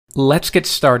Let's get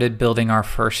started building our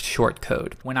first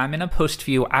shortcode. When I'm in a post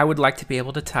view, I would like to be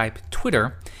able to type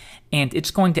Twitter, and it's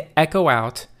going to echo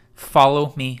out,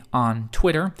 follow me on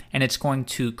Twitter, and it's going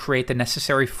to create the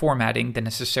necessary formatting, the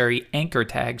necessary anchor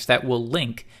tags that will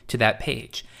link to that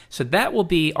page. So that will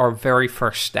be our very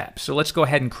first step. So let's go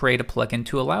ahead and create a plugin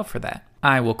to allow for that.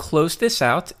 I will close this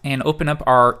out and open up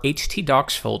our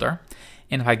htdocs folder.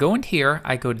 And if I go in here,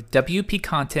 I go to WP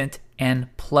Content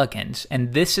and Plugins,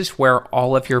 and this is where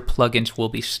all of your plugins will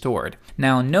be stored.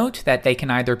 Now note that they can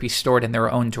either be stored in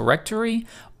their own directory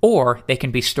or they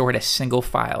can be stored as single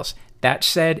files. That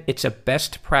said, it's a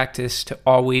best practice to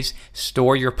always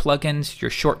store your plugins,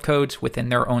 your shortcodes within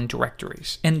their own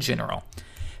directories in general.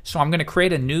 So I'm going to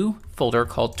create a new folder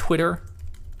called Twitter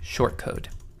Shortcode.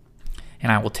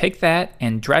 And I will take that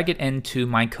and drag it into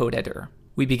my code editor.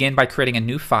 We begin by creating a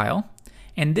new file.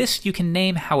 And this you can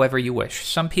name however you wish.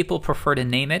 Some people prefer to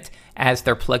name it as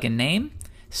their plugin name.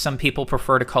 Some people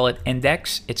prefer to call it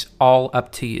index. It's all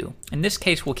up to you. In this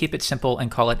case, we'll keep it simple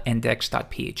and call it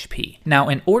index.php. Now,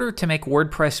 in order to make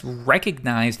WordPress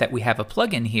recognize that we have a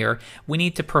plugin here, we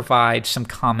need to provide some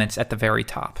comments at the very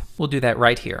top. We'll do that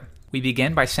right here. We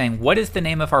begin by saying, what is the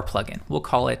name of our plugin? We'll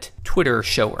call it Twitter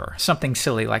Shower, something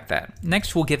silly like that.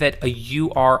 Next, we'll give it a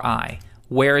URI.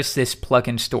 Where is this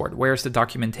plugin stored? Where's the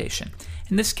documentation?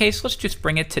 In this case, let's just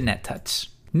bring it to NetTuts.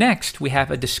 Next, we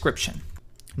have a description.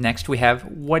 Next, we have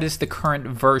what is the current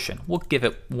version. We'll give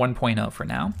it 1.0 for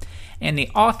now. And the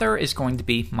author is going to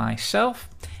be myself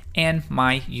and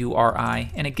my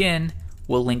URI. And again,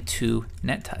 we'll link to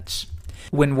NetTuts.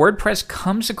 When WordPress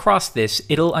comes across this,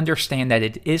 it'll understand that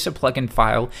it is a plugin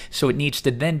file, so it needs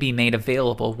to then be made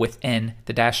available within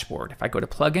the dashboard. If I go to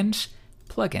Plugins,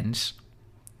 Plugins,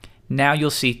 now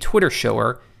you'll see Twitter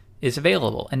Shower is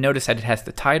available. And notice that it has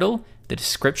the title, the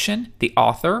description, the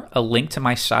author, a link to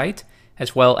my site,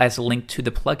 as well as a link to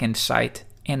the plugin site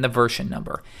and the version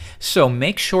number. So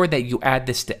make sure that you add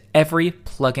this to every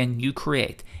plugin you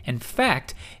create. In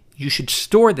fact, you should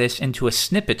store this into a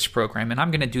snippets program, and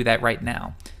I'm going to do that right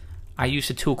now. I use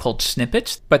a tool called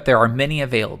Snippets, but there are many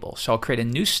available. So I'll create a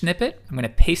new snippet. I'm going to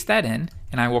paste that in,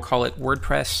 and I will call it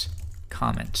WordPress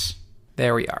Comments.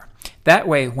 There we are. That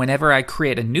way, whenever I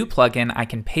create a new plugin, I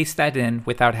can paste that in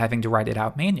without having to write it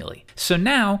out manually. So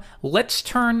now, let's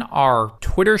turn our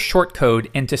Twitter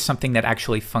shortcode into something that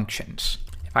actually functions.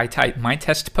 If I type my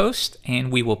test post,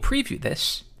 and we will preview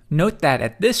this, note that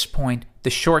at this point, the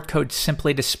shortcode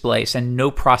simply displays and no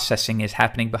processing is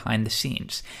happening behind the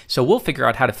scenes. So we'll figure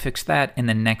out how to fix that in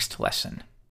the next lesson.